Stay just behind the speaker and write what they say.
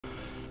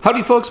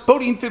Howdy folks,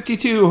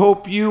 Boating52,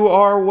 hope you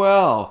are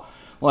well.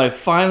 Well, I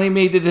finally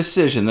made the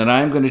decision that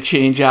I'm going to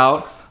change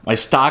out my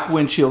stock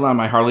windshield on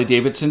my Harley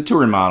Davidson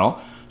touring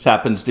model. This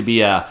happens to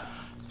be a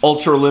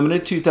Ultra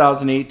Limited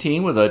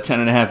 2018 with a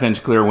 10.5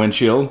 inch clear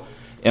windshield.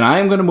 And I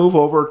am going to move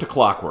over to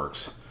Klock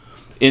Werks.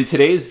 In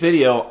today's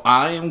video,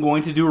 I am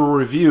going to do a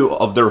review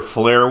of their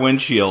Flare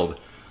windshield.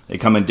 They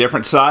come in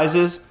different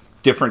sizes,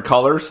 different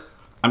colors.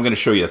 I'm going to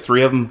show you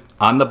 3 of them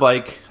on the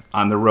bike,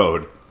 on the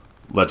road.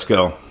 Let's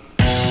go.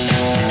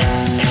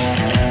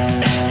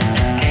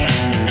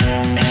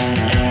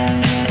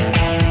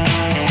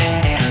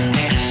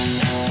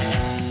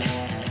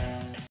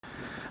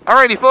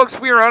 Alrighty folks,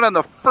 we are out on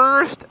the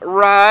first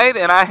ride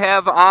and I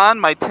have on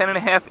my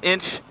 10.5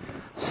 inch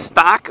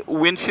stock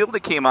windshield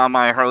that came on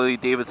my Harley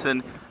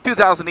Davidson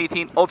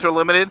 2018 Ultra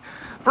Limited.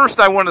 First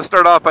I want to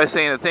start off by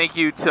saying a thank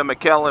you to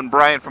Mikkel and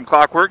Brian from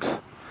Klock Werks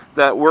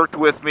that worked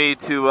with me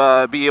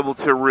to be able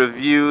to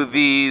review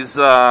these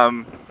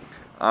windshields,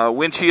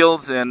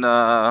 and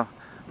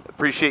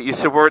appreciate you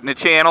supporting the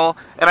channel.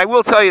 And I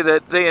will tell you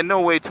that they in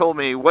no way told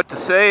me what to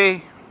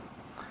say,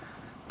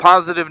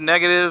 positive,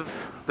 negative,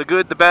 the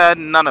good, the bad,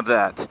 none of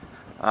that.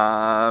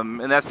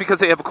 And that's because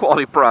they have a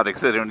quality product,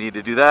 so they don't need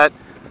to do that.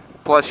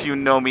 Plus, you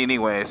know me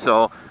anyway.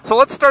 So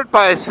let's start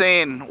by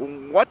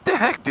saying, what the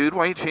heck, dude?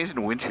 Why are you changing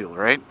the windshield,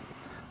 right?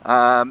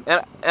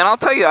 And I'll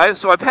tell you,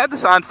 I've had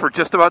this on for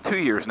just about 2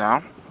 years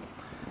now,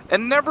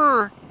 and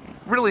never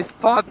really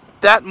thought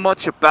that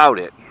much about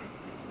it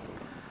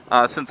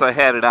since I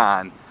had it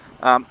on.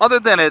 Other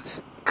than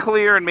it's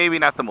clear and maybe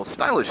not the most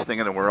stylish thing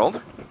in the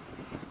world.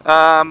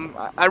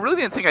 I really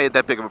didn't think I had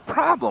that big of a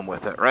problem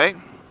with it, right?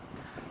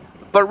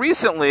 But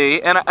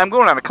recently, and I'm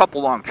going on a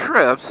couple long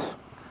trips,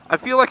 I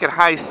feel like at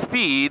high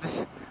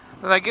speeds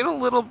that I get a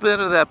little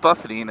bit of that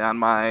buffeting on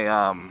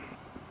my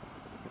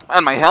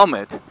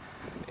helmet,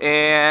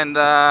 and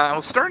I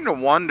was starting to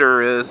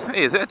wonder: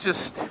 hey, is that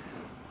just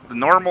the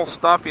normal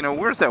stuff? You know,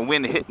 where's that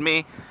wind hitting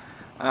me?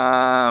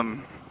 Because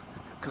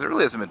it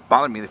really hasn't been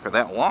bothering me for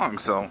that long.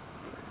 So,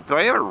 do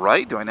I have it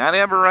right? Do I not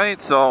have it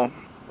right?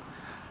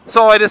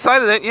 So I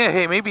decided that, yeah,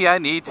 hey, maybe I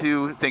need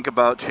to think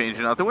about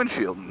changing out the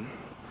windshield. And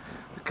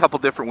a couple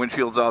different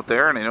windshields out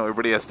there, and I know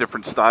everybody has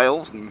different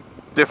styles and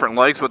different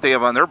likes what they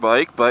have on their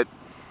bike, but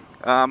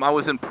I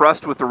was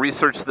impressed with the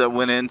research that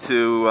went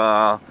into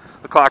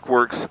the Klock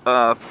Werks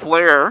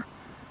Flare,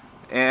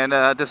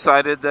 and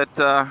decided that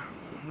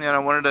I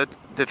wanted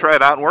to try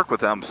it out and work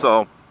with them.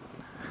 So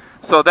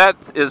that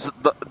is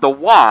the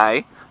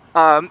why.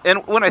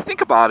 And when I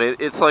think about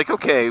it, it's like,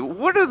 okay,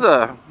 what are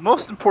the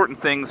most important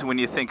things when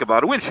you think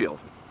about a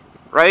windshield,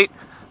 right?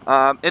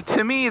 And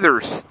to me,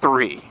 there's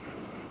 3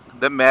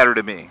 that matter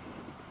to me.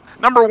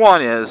 Number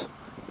 1 is,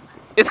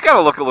 it's got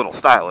to look a little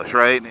stylish,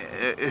 right?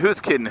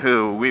 Who's kidding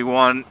who? We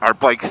want our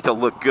bikes to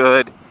look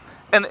good.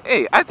 And,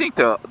 hey, I think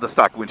the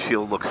stock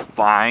windshield looks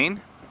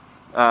fine.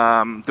 Do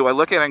I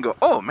look at it and go,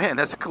 oh, man,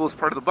 that's the coolest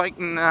part of the bike?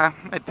 Nah,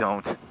 I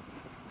don't.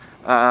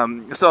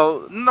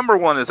 So number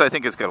 1 is, I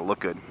think it's got to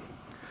look good.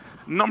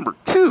 Number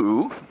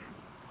 2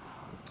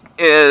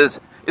 is,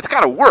 it's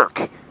got to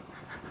work.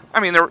 I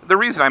mean, the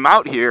reason I'm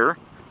out here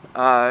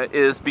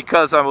is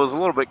because I was a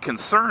little bit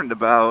concerned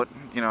about,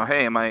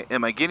 hey, am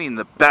I getting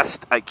the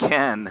best I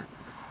can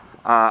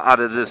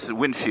out of this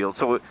windshield?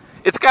 So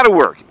it's got to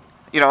work.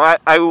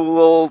 I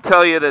will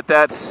tell you that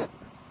that's,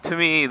 to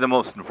me, the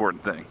most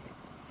important thing.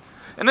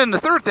 And then the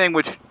third thing,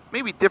 which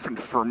may be different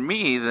for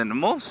me than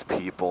most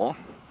people,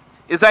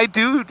 is I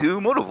do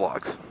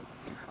motovlogs.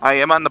 I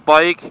am on the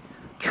bike,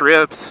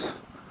 trips,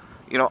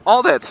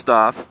 all that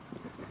stuff,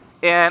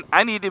 and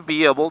I need to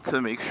be able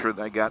to make sure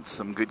that I got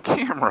some good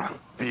camera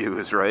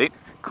views, right?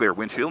 Clear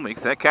windshield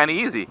makes that kind of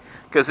easy,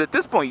 because at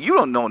this point you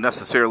don't know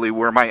necessarily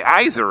where my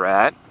eyes are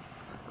at,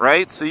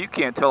 right? So you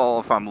can't tell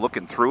if I'm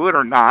looking through it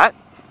or not.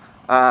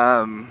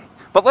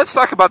 But let's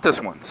talk about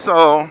this one.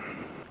 So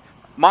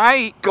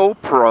my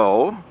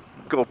GoPro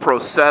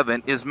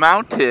 7 is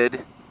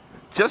mounted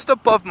just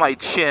above my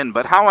chin,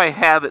 but how I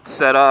have it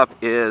set up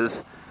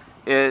is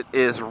it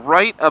is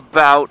right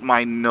about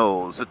my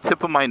nose. The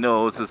tip of my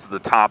nose is the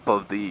top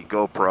of the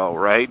GoPro,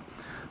 right?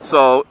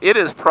 So it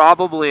is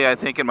probably, I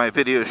think in my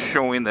video,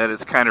 showing that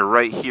it's kind of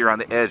right here on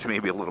the edge,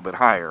 maybe a little bit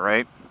higher,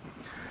 right?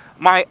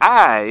 My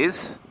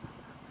eyes,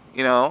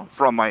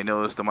 from my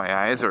nose to my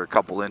eyes are a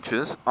couple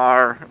inches,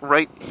 are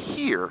right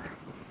here.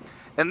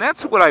 And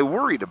that's what I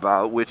worried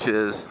about, which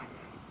is,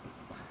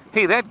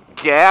 hey, that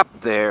gap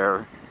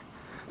there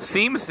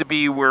seems to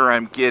be where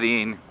I'm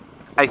getting,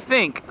 I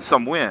think,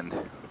 some wind.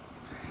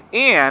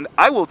 And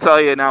I will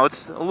tell you now,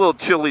 it's a little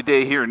chilly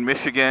day here in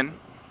Michigan.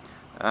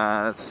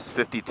 It's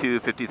 52,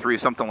 53,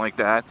 something like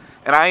that.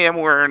 And I am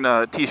wearing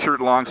a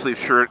t-shirt, long sleeve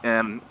shirt,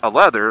 and a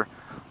leather.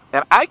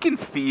 And I can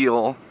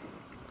feel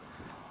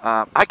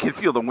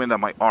the wind on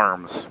my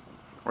arms,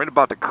 right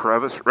about the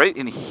crevice, right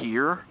in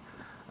here,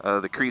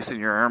 the crease in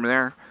your arm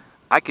there.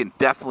 I can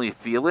definitely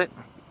feel it.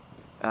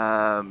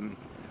 So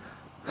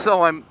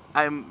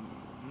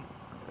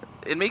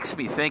it makes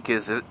me think,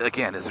 is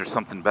there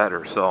something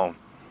better? So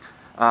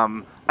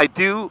I I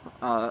do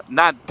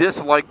not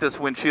dislike this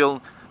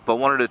windshield, but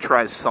wanted to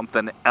try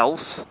something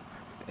else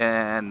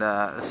and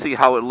see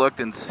how it looked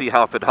and see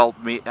how if it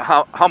helped me,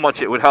 how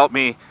much it would help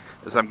me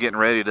as I'm getting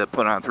ready to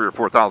put on 3,000 or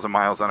 4,000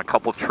 miles on a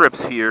couple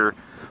trips here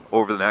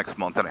over the next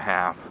month and a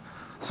half.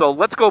 So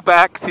let's go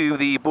back to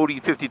the Bodie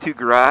 52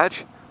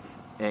 garage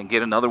and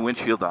get another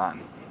windshield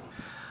on.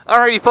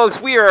 Alrighty folks,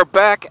 we are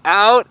back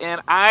out and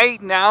I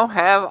now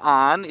have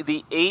on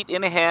the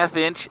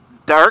 8.5-inch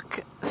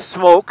Dark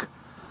Smoke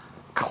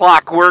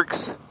Klock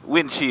Werks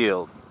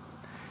windshield.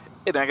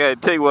 And I gotta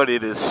tell you what,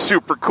 it is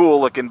super cool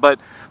looking. But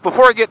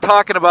before I get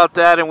talking about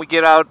that and we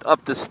get out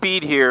up to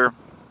speed here,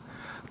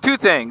 two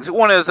things.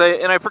 One is,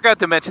 and I forgot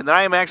to mention that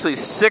I am actually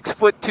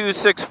 6'2",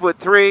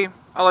 6'3".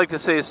 I like to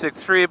say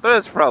 6'3", but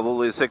it's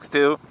probably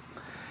 6'2".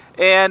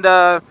 And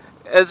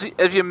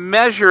as you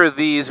measure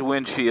these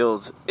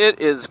windshields, it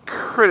is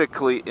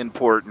critically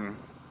important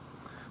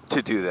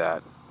to do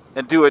that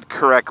and do it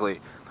correctly.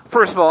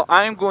 First of all,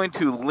 I'm going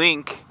to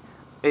link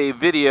a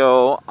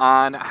video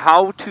on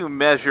how to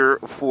measure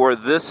for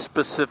this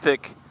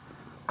specific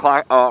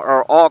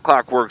or all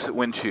Klock Werks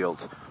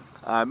windshields.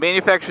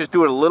 Manufacturers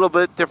do it a little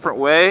bit different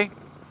way.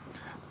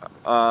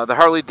 The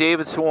Harley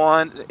Davidson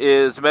one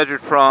is measured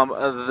from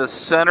the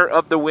center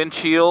of the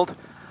windshield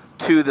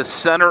to the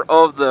center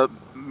of the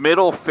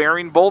middle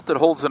fairing bolt that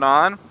holds it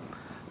on.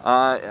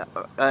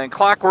 In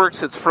Klock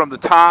Werks, it's from the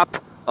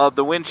top of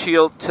the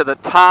windshield to the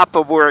top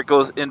of where it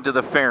goes into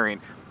the fairing.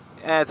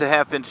 And it's a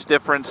half-inch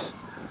difference,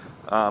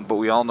 but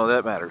we all know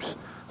that matters.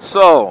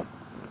 So,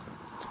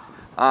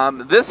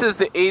 this is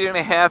the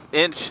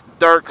 8.5-inch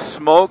Dark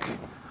Smoke,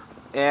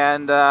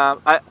 and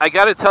I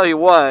got to tell you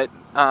what,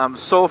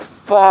 so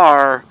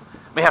far,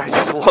 man, I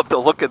just love the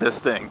look of this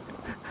thing.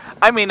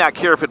 I may not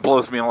care if it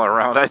blows me all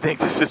around. I think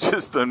this is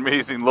just an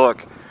amazing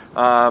look.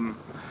 But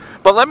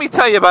let me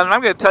tell you about it.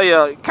 I'm going to tell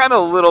you kind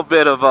of a little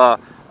bit of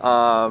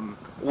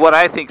what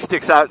I think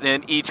sticks out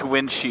in each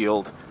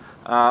windshield,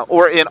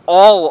 or in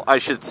all, I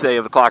should say,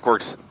 of the Klock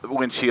Werks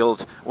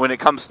windshields when it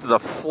comes to the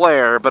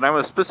Flare. But I'm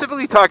going to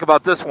specifically talk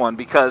about this one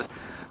because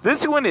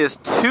this one is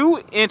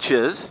 2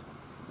 inches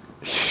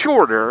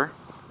shorter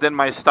than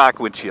my stock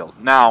windshield.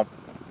 Now,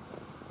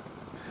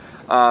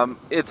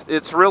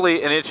 it's really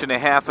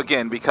 1.5 inches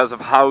again because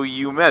of how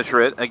you measure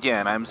it.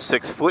 Again, I'm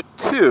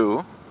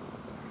 6'2".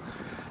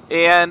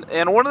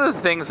 And one of the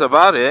things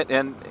about it,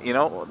 and you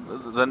know,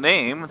 the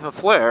name, the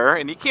Flare,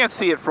 and you can't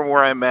see it from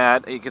where I'm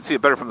at, you can see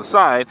it better from the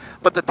side,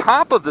 but the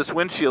top of this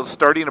windshield,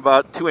 starting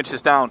about 2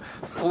 inches down,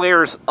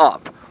 flares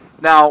up.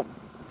 Now,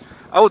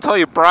 I will tell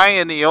you,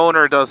 Brian, the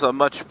owner, does a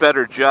much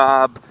better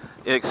job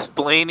in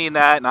explaining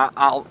that, and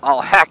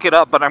I'll hack it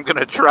up, but I'm going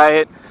to try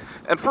it.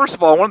 And first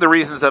of all, one of the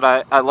reasons that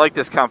I like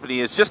this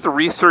company is just the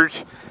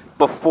research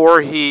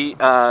before he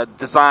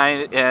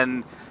designed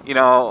and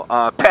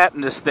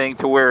patent this thing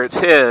to where it's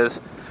his,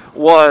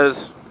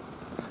 was,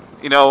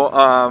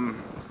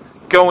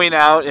 going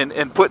out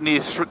and putting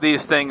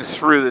these things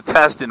through the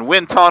test in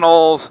wind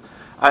tunnels.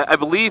 I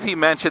believe he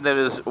mentioned that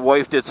his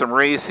wife did some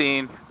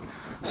racing.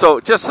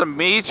 So just some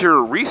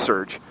major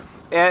research.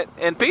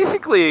 And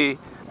basically,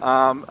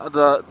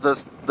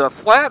 the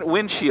flat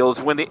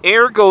windshields, when the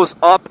air goes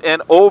up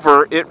and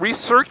over, it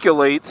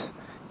recirculates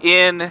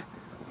in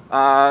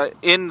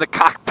the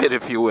cockpit,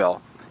 if you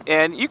will.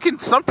 And you can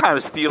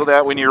sometimes feel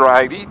that when you're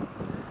riding,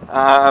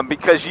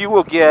 because you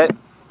will get,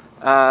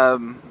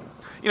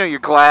 your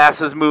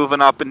glasses moving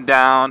up and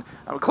down.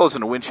 I'm closing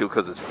the windshield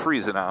because it's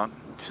freezing out.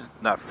 It's just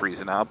not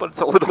freezing out, but it's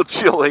a little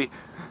chilly.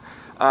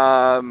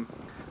 And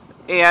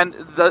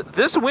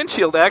this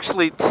windshield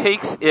actually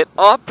takes it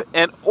up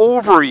and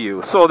over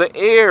you. So the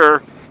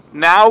air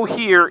now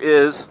here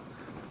is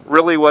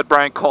really what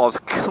Brian calls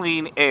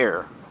clean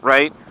air,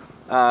 right?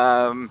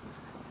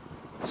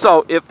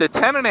 So if the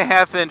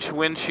 10.5-inch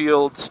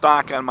windshield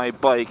stock on my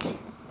bike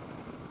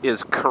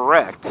is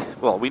correct,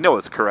 well, we know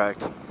it's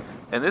correct,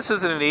 and this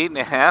is an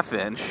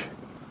 8.5-inch,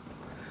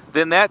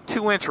 then that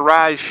 2-inch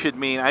rise should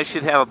mean I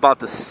should have about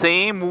the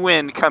same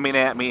wind coming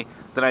at me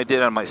than I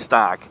did on my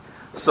stock.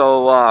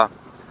 So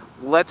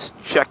let's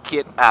check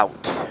it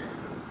out.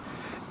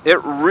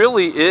 It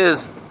really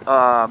is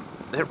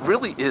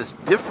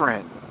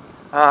different.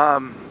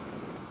 The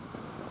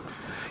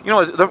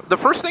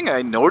first thing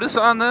I notice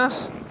on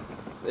this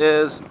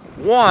is,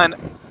 one,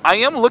 I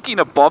am looking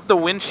above the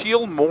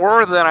windshield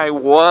more than I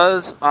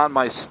was on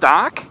my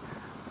stock.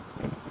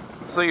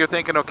 So you're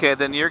thinking, okay,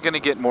 then you're going to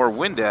get more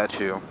wind at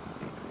you.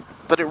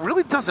 But it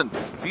really doesn't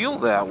feel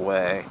that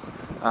way.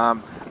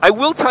 I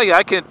will tell you,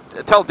 I can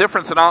tell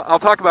difference, and I'll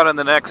talk about it in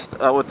the next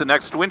with the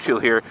next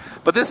windshield here.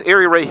 But this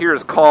area right here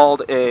is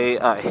called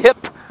a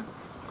hip,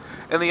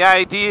 and the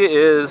idea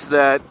is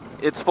that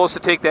it's supposed to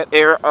take that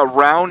air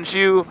around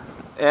you,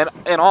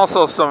 and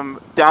also some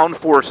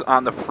downforce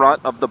on the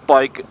front of the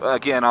bike.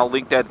 Again, I'll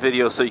link that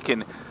video so you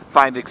can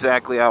find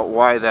exactly out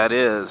why that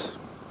is.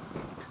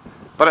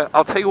 But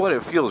I'll tell you what,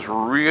 it feels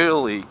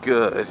really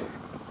good.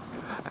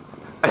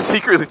 I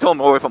secretly told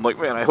my wife, I'm like,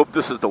 man, I hope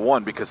this is the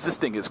one because this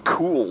thing is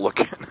cool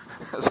looking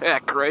as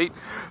heck, right?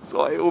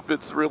 So I hope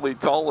it's really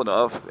tall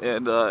enough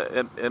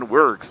and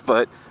works.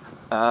 But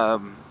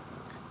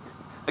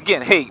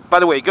again, hey, by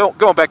the way,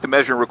 going back to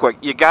measuring real quick,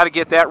 you got to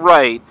get that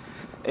right.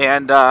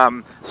 And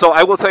so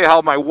I will tell you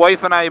how my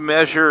wife and I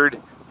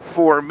measured.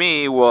 For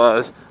me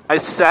was I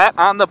sat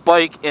on the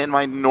bike in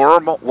my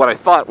normal, what I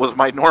thought was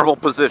my normal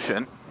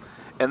position,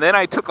 and then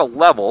I took a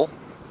level,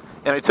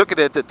 and I took it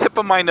at the tip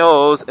of my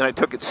nose, and I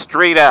took it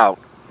straight out.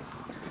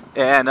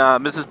 And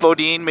Mrs.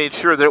 Bodine made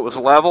sure that it was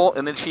level,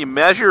 and then she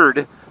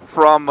measured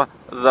from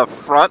the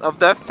front of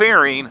that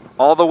fairing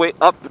all the way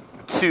up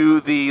to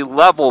the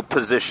level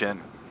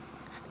position.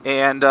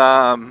 And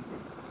that's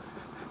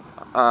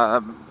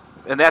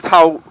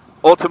how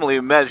ultimately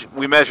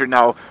we measure.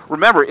 Now,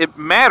 remember, it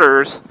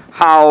matters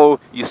how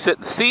you sit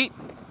in the seat.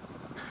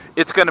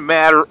 It's going to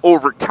matter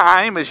over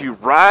time as you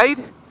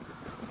ride.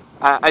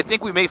 I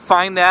think we may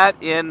find that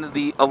in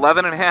the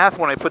 11.5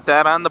 when I put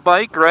that on the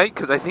bike, right?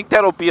 Because I think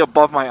that'll be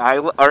above my eye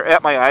or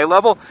at my eye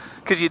level.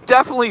 Because you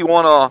definitely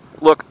want to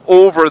look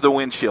over the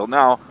windshield.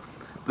 Now,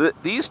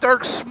 these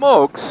dark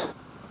smokes,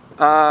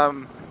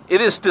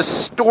 it is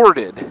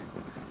distorted.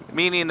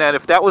 Meaning that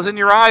if that was in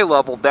your eye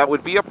level, that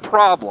would be a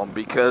problem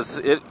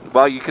because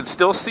while you can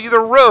still see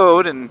the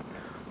road and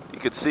you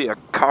could see a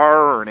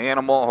car or an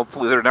animal,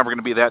 hopefully they're never going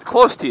to be that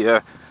close to you,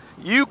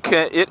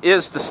 it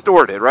is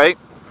distorted, right?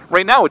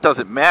 Right now it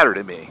doesn't matter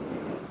to me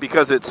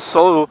because it's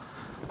so,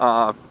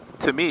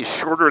 to me,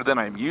 shorter than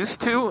I'm used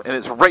to, and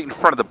it's right in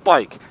front of the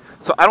bike.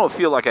 So I don't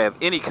feel like I have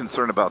any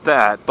concern about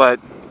that.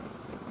 But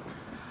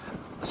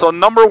so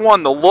number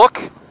one, the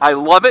look, I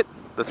love it.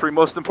 The three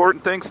most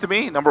important things to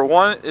me. Number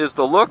one is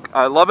the look.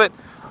 I love it.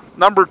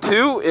 Number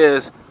two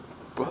is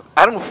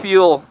I don't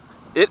feel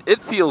it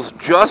feels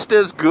just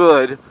as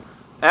good.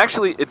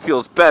 Actually, it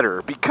feels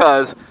better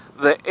because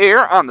the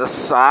air on the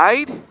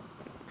side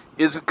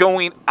is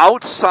going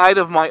outside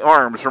of my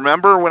arms.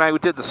 Remember when I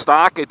did the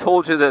stock, I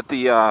told you that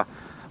the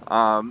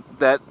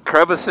that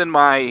crevice in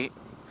my,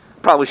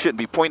 probably shouldn't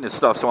be pointing at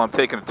stuff, so I'm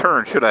taking a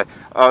turn, should I?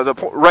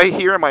 Right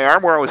here in my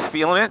arm where I was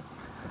feeling it,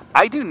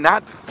 I do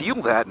not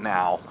feel that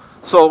now.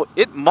 So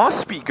it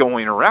must be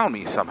going around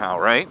me somehow,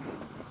 right?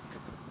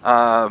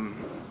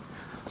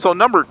 So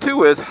number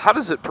two is, how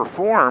does it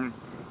perform?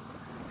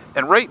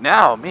 And right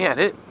now,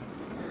 man,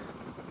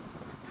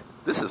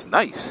 this is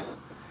nice.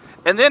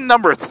 And then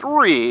number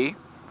three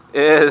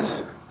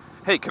is,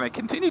 hey, can I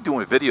continue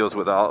doing videos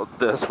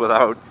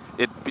without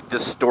it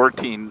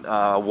distorting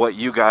what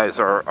you guys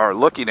are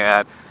looking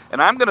at?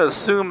 And I'm going to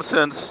assume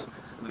since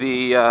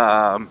the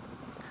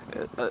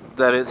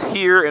that it's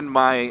here and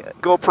my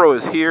GoPro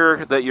is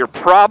here, that you're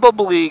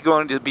probably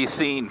going to be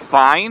seeing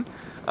fine.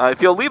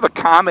 If you'll leave a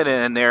comment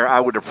in there, I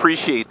would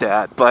appreciate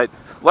that. But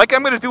like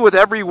I'm going to do with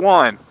every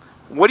one,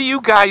 what do you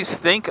guys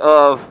think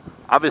of?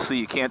 Obviously,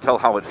 you can't tell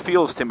how it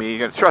feels to me. You're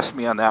going to trust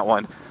me on that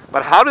one.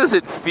 But how does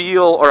it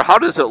feel, or how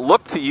does it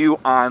look to you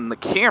on the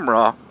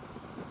camera?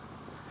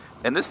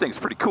 And this thing's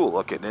pretty cool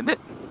looking, isn't it?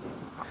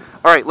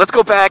 All right, let's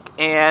go back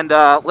and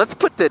let's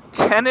put the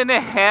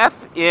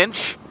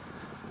 10.5-inch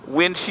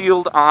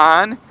windshield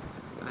on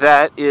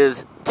that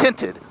is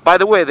tinted. By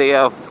the way, they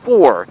have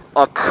four: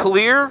 a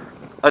clear,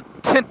 a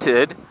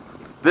tinted,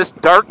 this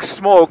dark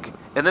smoke,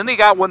 and then they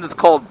got one that's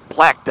called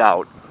blacked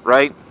out,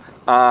 right?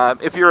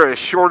 If you're a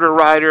shorter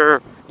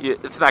rider,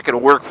 it's not going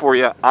to work for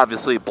you.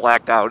 Obviously,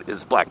 blacked out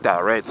is blacked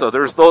out, right? So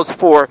there's those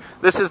four.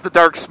 This is the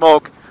dark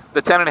smoke.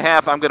 The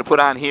 10.5 I'm going to put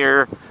on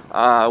here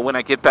when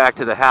I get back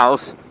to the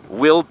house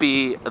will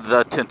be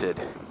the tinted.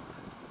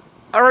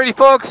 Alrighty,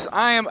 folks,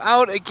 I am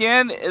out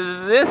again.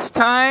 This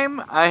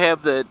time I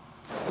have the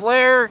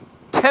Flare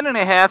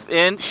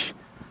 10.5-inch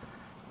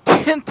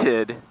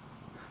tinted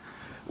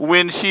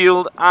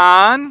windshield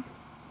on.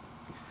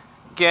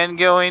 Again,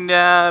 going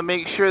to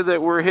make sure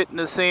that we're hitting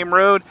the same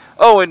road.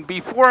 Oh, and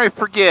before I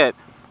forget,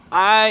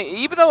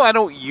 even though I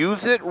don't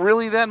use it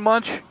really that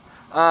much,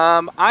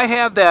 I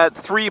have that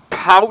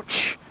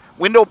 3-pouch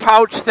window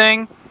pouch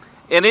thing,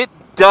 and it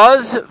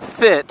does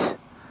fit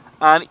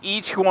on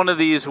each one of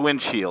these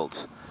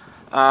windshields.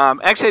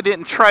 Actually, I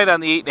didn't try it on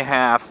the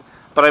 8.5,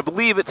 but I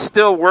believe it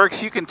still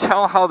works. You can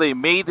tell how they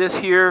made this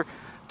here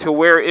to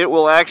where it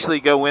will actually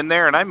go in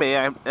there, and I may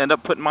end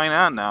up putting mine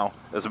on now,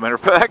 as a matter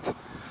of fact.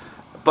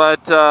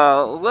 But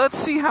let's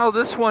see how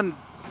this one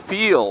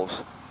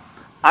feels.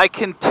 I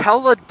can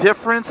tell a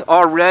difference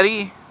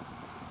already,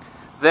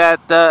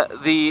 that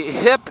the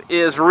hip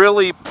is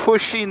really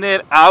pushing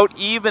it out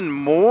even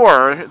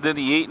more than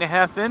the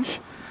 8.5-inch,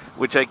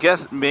 which I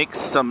guess makes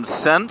some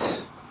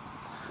sense.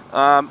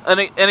 And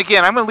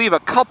again, I'm going to leave a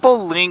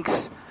couple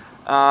links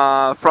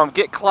from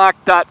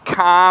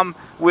getklock.com,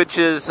 which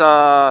is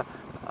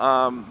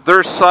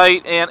their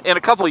site, and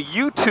a couple of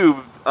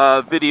YouTube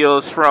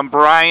videos from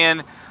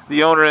Brian,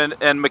 the owner,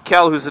 and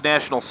Mikkel, who's the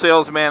national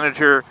sales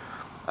manager,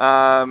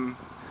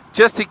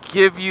 just to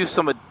give you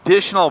some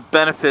additional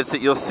benefits that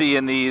you'll see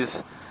in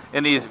these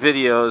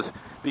videos,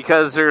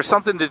 because there's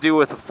something to do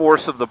with the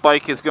force of the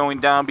bike is going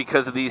down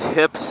because of these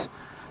hips.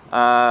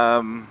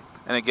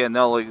 And again,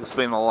 they'll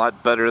explain a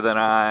lot better than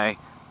I.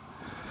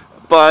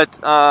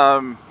 But,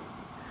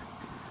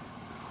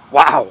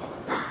 wow.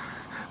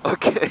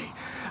 Okay.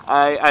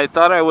 I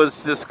thought I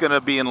was just going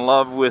to be in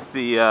love with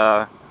the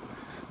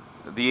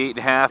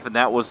 8.5, and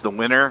that was the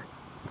winner.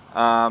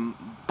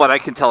 But I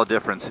can tell a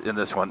difference in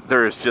this one.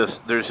 There's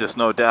just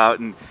no doubt.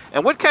 And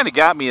what kind of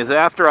got me is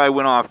after I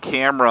went off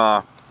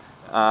camera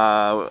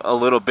a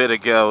little bit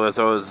ago as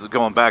I was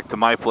going back to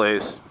my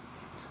place,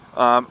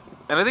 and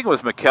I think it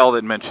was Mikkel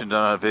that mentioned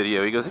on a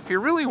video, he goes, if you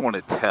really want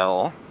to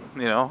tell,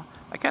 you know,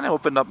 I kind of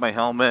opened up my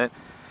helmet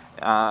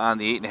on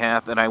the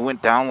 8.5, and I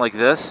went down like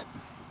this,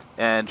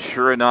 and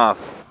sure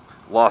enough,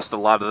 lost a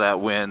lot of that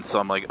wind. So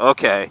I'm like,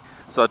 okay,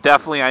 so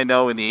definitely I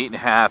know in the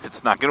 8.5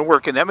 it's not going to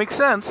work, and that makes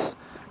sense,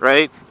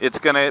 right? It's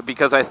going to,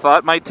 because I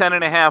thought my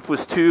 10.5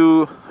 was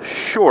too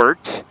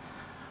short,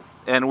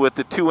 and with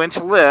the 2-inch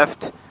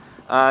lift,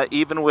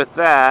 even with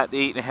that,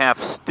 the 8.5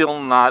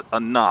 still not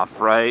enough,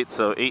 right?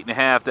 So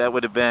 8.5, that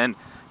would have been,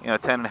 you know,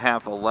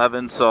 10.5,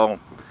 11. So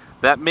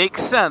that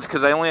makes sense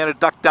because I only had to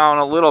duck down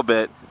a little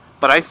bit,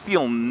 but I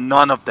feel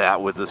none of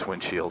that with this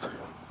windshield.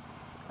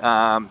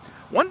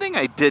 One thing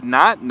I did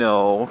not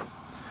know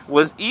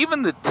was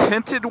even the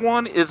tinted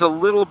one is a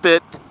little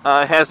bit,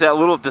 has that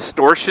little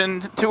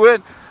distortion to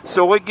it.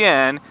 So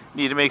again,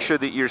 need to make sure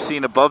that you're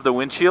seeing above the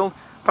windshield,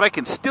 but I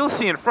can still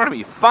see in front of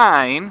me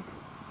fine.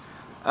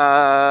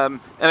 And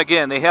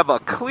again, they have a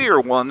clear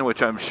one,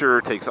 which I'm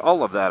sure takes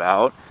all of that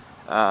out.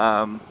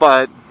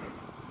 But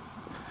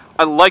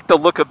I like the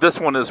look of this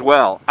one as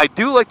well. I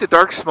do like the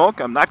dark smoke,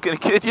 I'm not going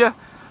to kid you.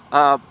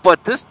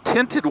 But this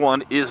tinted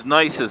one is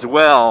nice as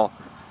well.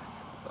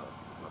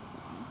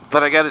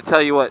 But I got to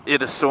tell you what,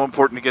 it is so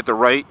important to get the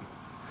right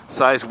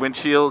size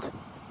windshield,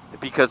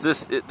 because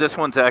this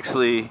one's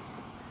actually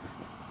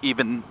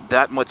even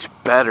that much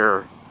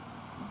better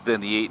than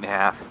the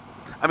 8.5.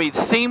 I mean,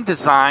 same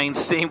design,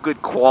 same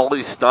good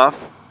quality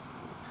stuff,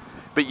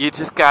 but you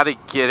just got to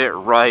get it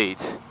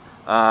right,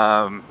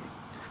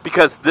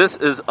 because this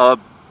is a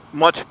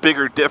much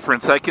bigger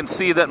difference. I can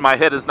see that my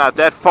head is not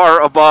that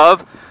far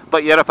above,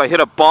 but yet if I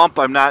hit a bump,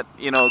 I'm not,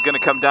 you know, going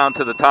to come down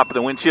to the top of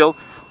the windshield.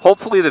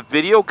 Hopefully the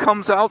video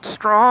comes out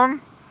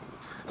strong,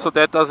 so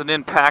that doesn't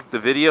impact the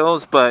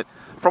videos. But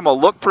from a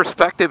look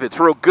perspective, it's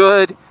real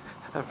good.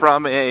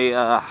 From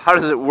a how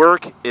does it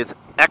work, it's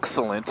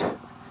excellent.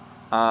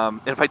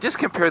 If I just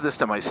compare this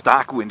to my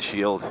stock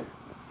windshield,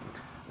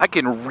 I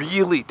can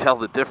really tell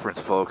the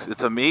difference, folks.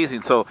 It's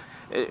amazing. So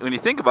when you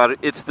think about it,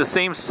 it's the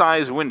same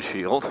size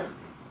windshield,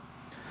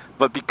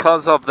 but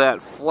because of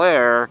that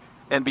flare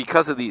and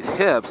because of these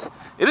hips,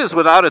 it is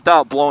without a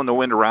doubt blowing the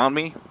wind around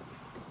me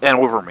and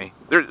over me.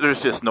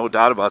 There's just no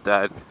doubt about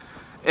that.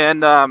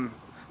 And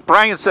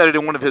Brian said it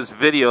in one of his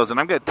videos, and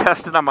I'm going to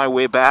test it on my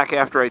way back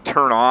after I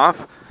turn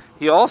off.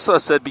 He also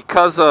said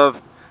because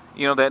of,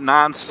 you know, that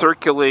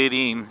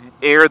non-circulating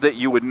air that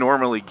you would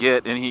normally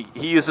get, and he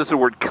uses the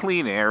word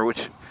clean air,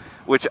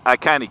 which I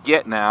kind of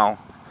get now,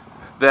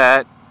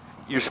 that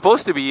you're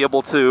supposed to be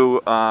able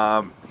to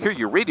hear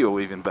your radio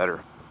even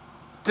better.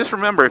 Just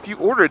remember, if you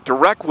order it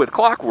direct with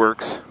Klock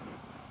Werks,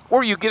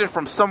 or you get it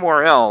from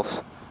somewhere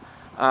else,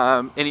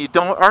 and you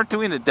aren't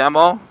doing the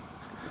demo,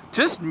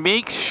 just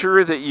make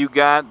sure that you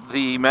got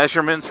the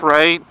measurements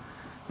right,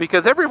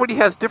 because everybody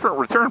has different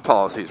return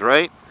policies,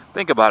 right?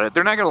 Think about it.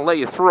 They're not going to let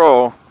you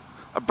throw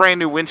a brand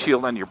new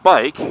windshield on your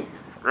bike,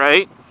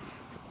 right?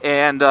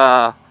 And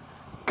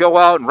go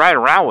out and ride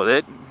around with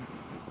it,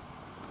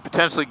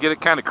 potentially get it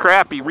kind of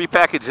crappy,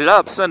 repackage it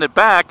up, send it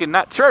back, and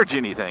not charge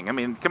anything. I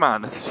mean, come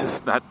on, that's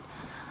just not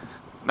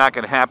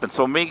going to happen.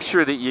 So make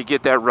sure that you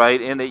get that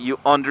right and that you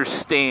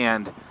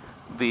understand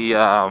the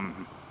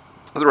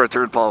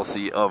return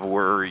policy of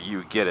where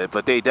you get it.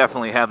 But they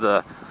definitely have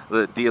the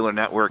dealer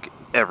network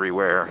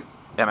everywhere,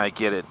 and I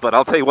get it. But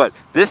I'll tell you what,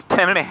 this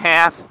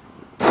 10.5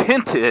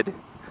 tinted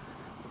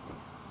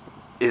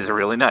is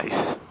really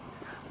nice.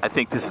 I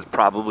think this is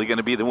probably going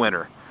to be the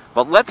winner.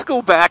 But let's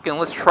go back and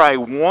let's try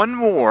one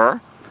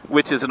more,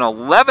 which is an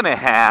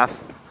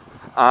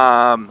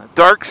 11.5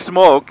 dark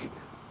smoke,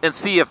 and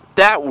see if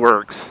that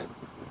works.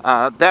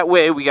 That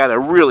way we got a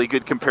really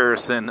good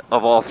comparison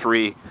of all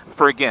three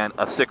for, again,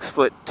 a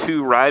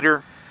 6'2"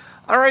 rider.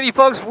 Alrighty,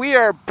 folks, we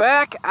are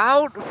back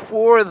out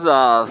for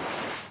the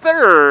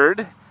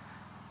third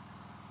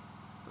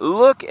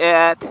look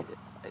at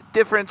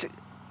different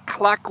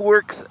Klock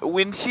Werks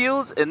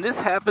windshields, and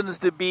this happens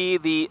to be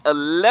the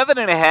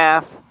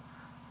 11.5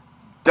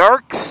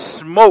 dark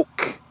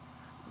smoke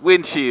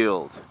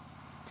windshield.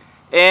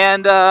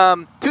 And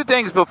two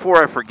things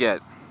before I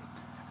forget.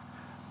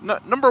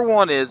 Number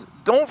one is,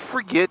 don't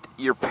forget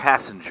your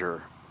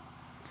passenger.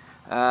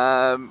 You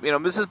know,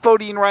 Mrs.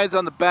 Bodine rides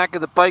on the back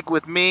of the bike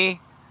with me.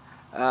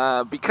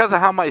 Because of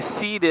how my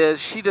seat is,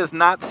 she does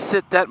not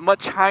sit that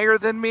much higher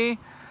than me.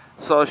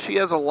 So she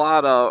has a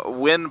lot of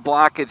wind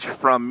blockage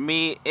from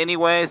me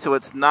anyway, so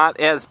it's not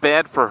as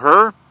bad for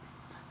her.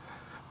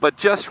 But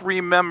just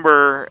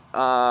remember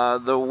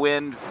the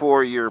wind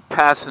for your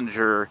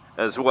passenger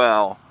as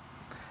well.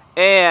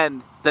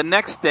 And the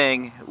next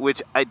thing,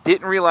 which I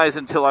didn't realize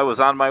until I was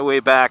on my way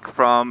back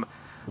from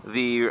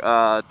the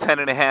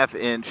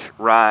 10.5-inch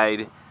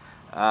ride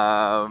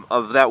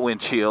of that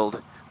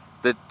windshield,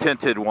 the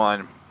tinted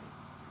one.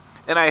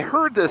 And I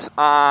heard this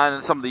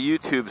on some of the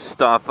YouTube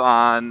stuff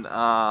on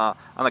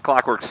the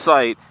Klock Werks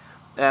site,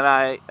 and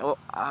I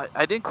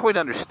didn't quite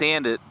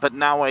understand it, but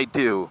now I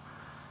do.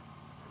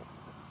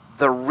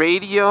 The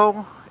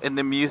radio and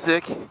the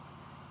music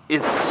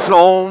is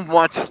so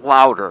much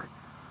louder.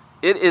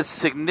 It is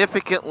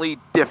significantly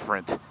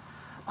different.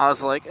 I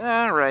was like,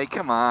 all right,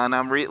 come on.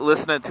 I'm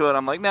listening to it.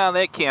 I'm like, no,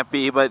 that can't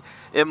be. But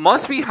it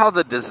must be how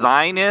the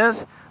design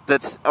is.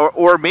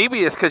 Or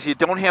maybe it's because you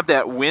don't have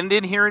that wind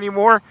in here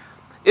anymore.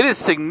 It is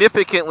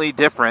significantly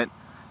different.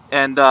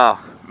 And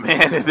man,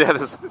 that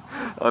is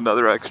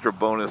another extra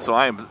bonus. So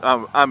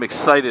I'm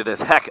excited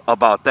as heck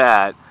about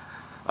that.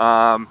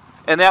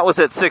 And that was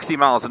at 60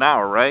 miles an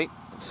hour, right?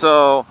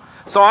 So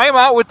I am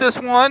out with this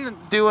one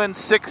doing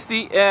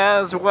 60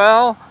 as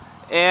well.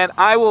 And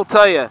I will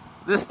tell you,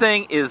 this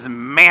thing is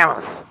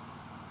mammoth.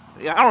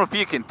 I don't know if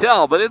you can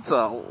tell, but it's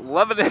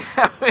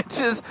 11.5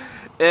 inches,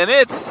 and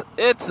it's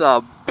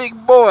a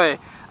big boy.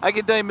 I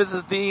can tell you,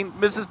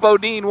 Mrs.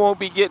 Bodine won't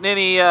be getting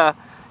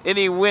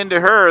any wind to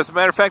her. As a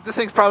matter of fact, this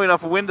thing's probably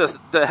enough wind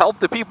to help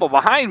the people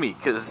behind me,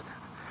 because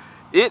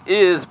it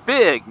is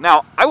big.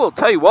 Now, I will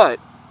tell you what,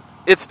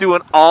 it's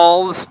doing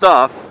all the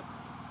stuff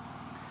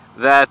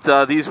that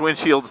these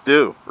windshields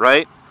do,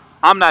 right?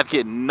 I'm not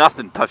getting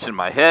nothing touching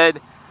my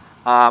head.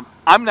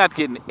 I'm not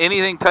getting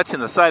anything touching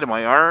the side of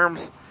my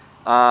arms.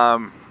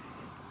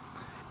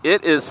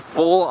 It is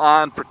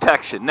full-on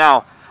protection.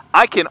 Now,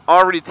 I can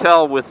already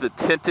tell with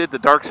the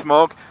dark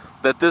smoke,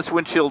 that this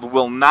windshield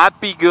will not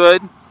be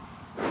good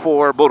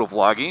for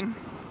motovlogging.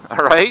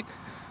 All right?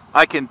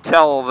 I can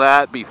tell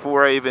that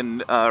before I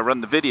even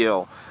run the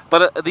video.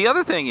 But the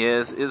other thing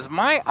is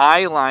my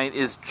eye line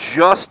is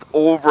just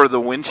over the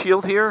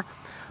windshield here.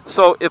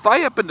 So if I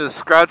happen to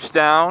crouch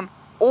down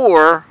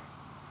or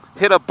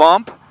hit a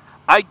bump,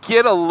 I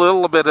get a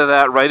little bit of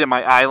that right in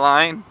my eye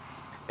line,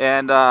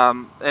 and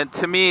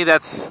to me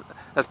that's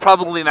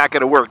probably not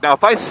going to work. Now,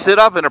 if I sit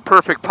up in a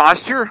perfect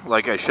posture,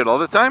 like I should all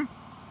the time,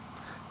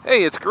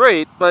 hey, it's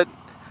great. But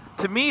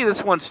to me,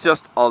 this one's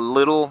just a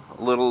little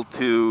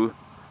too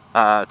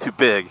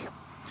big,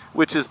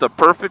 which is the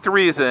perfect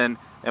reason,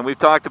 and we've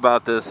talked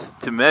about this,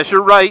 to measure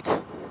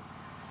right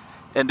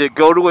and to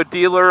go to a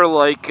dealer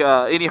like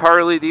any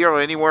Harley dealer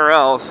or anywhere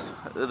else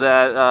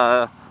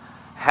that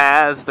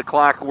has the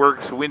Klock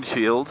Werks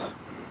windshields,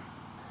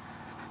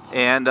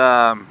 and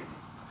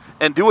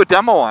do a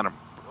demo on them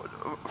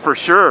for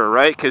sure,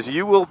 right? Because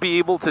you will be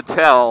able to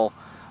tell.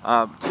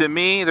 To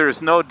me,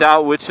 there's no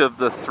doubt which of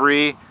the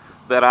three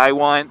that I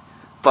want,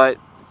 but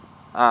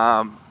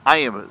I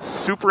am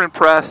super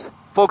impressed.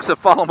 Folks that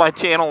follow my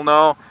channel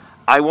know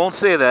I won't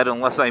say that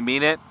unless I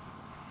mean it.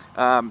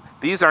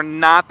 These are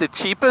not the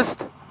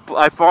cheapest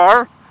by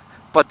far,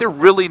 but they're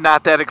really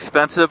not that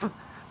expensive.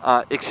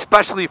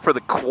 Especially for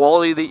the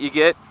quality that you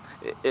get,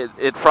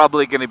 it's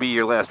probably going to be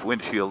your last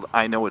windshield.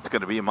 I know it's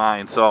going to be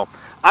mine. So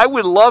I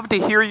would love to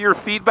hear your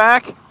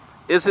feedback.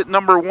 Is it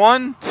number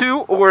 1, 2,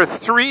 or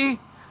 3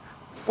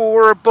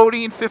 for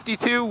Bodine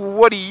 52?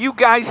 What do you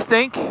guys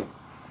think?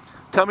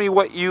 Tell me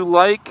what you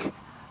like,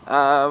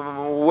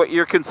 what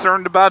you're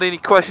concerned about, any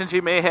questions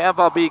you may have.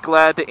 I'll be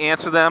glad to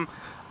answer them.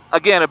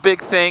 Again, a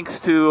big thanks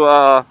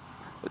to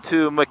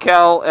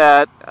Mikkel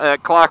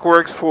at Klock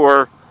Werks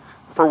for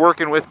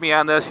working with me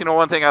on this. You know,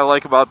 one thing I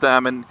like about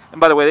them, and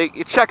by the way,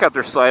 check out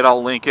their site.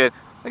 I'll link it.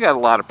 They got a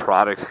lot of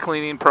products,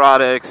 cleaning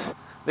products.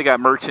 They got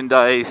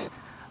merchandise.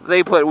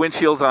 They put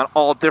windshields on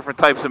all different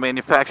types of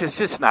manufacturers. It's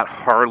just not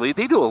Harley.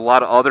 They do a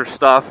lot of other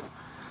stuff.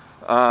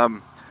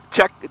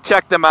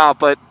 Check them out.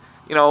 But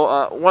you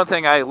know, one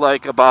thing I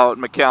like about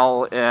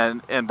Mikkel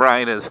and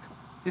Brian is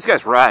these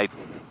guys ride,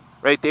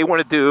 right? They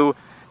want to do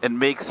and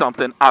make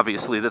something.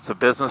 Obviously, that's a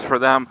business for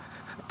them,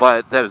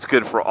 but that is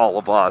good for all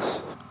of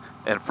us.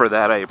 And for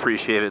that, I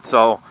appreciate it.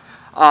 So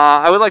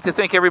I would like to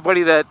thank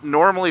everybody that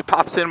normally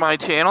pops in my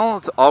channel.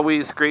 It's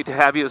always great to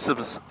have you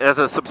as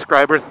a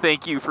subscriber.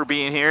 Thank you for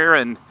being here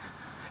and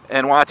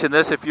watching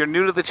this. If you're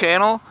new to the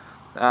channel,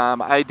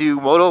 I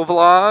do moto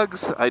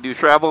vlogs. I do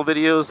travel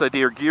videos. I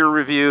do gear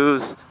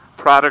reviews,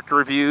 product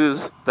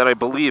reviews that I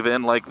believe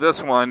in, like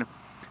this one,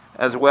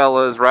 as well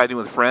as riding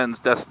with friends,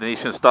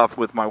 destination stuff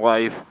with my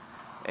wife.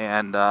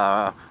 And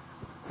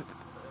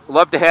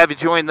love to have you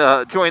join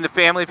the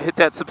family. If you hit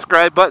that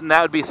subscribe button,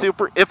 that would be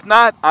super. If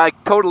not, I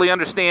totally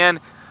understand.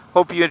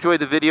 Hope you enjoyed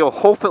the video.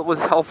 Hope it was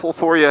helpful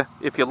for you.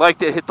 If you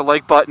liked it, hit the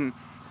like button.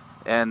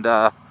 And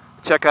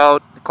check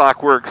out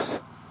Klock Werks.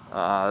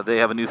 They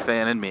have a new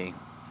fan in me.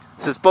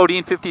 This is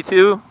Bodine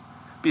 52.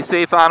 Be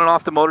safe on and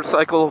off the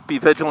motorcycle. Be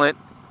vigilant.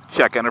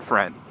 Check on a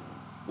friend.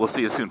 We'll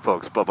see you soon,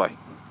 folks. Bye-bye.